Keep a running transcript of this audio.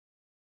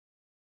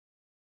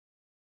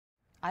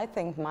I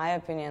think my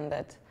opinion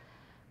that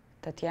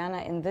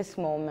Tatjana in this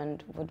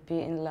moment would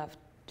be in love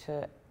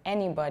to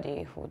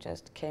anybody who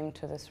just came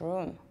to this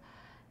room,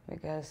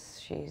 because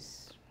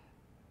she's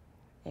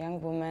a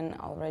young woman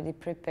already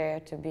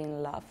prepared to be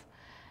in love,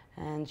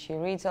 and she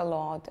reads a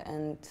lot,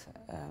 and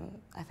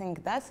I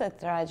think that's the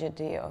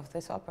tragedy of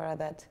this opera,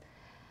 that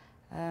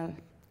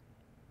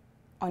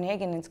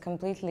Onegin is a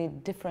completely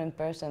different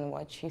person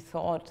what she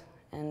thought,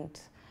 and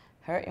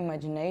her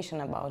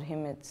imagination about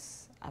him,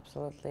 it's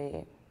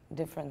absolutely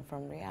different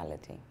from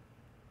reality.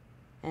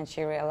 And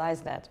she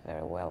realized that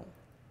very well.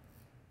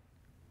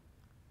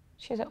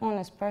 She's an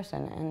honest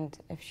person, and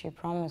if she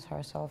promised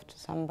herself to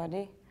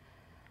somebody,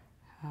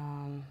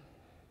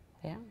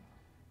 yeah,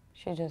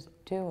 she just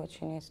do what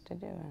she needs to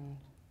do. And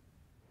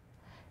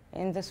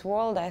in this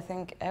world, I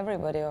think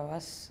everybody of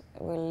us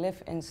will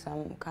live in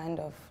some kind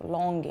of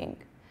longing.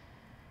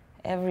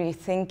 Every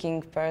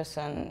thinking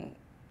person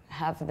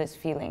have this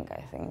feeling,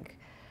 I think.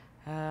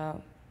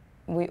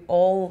 We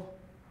all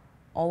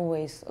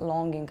always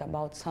longing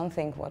about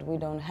something what we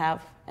don't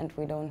have and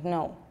we don't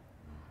know.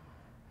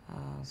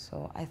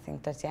 So I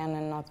think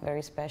Tatjana not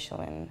very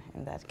special in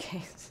that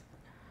case.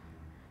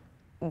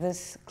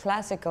 This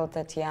classical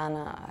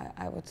Tatjana,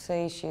 I would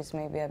say she's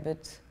maybe a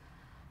bit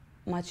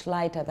much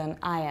lighter than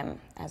I am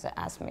as an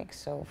Asmik.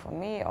 So for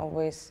me,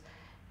 always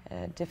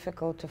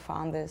difficult to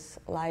find these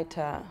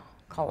lighter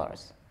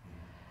colors,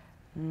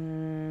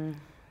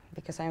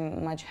 because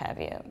I'm much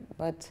heavier.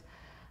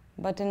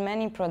 But in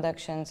many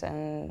productions,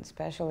 and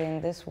especially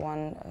in this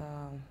one,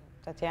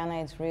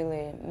 Tatjana is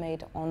really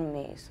made on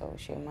me, so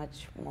she's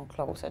much more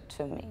closer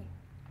to me.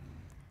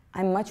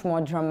 I'm much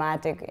more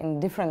dramatic in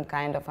different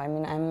kind of, I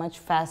mean, I'm much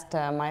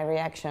faster, my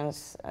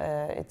reactions,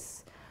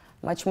 it's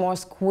much more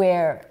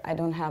square. I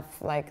don't have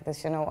like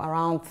this, you know,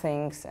 around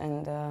things,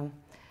 and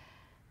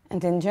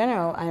in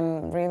general,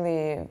 I'm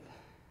really,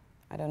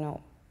 I don't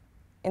know,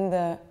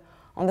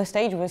 on the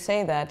stage we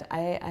say that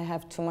I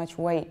have too much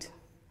weight,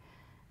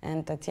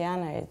 and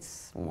Tatjana,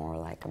 it's more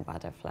like a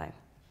butterfly.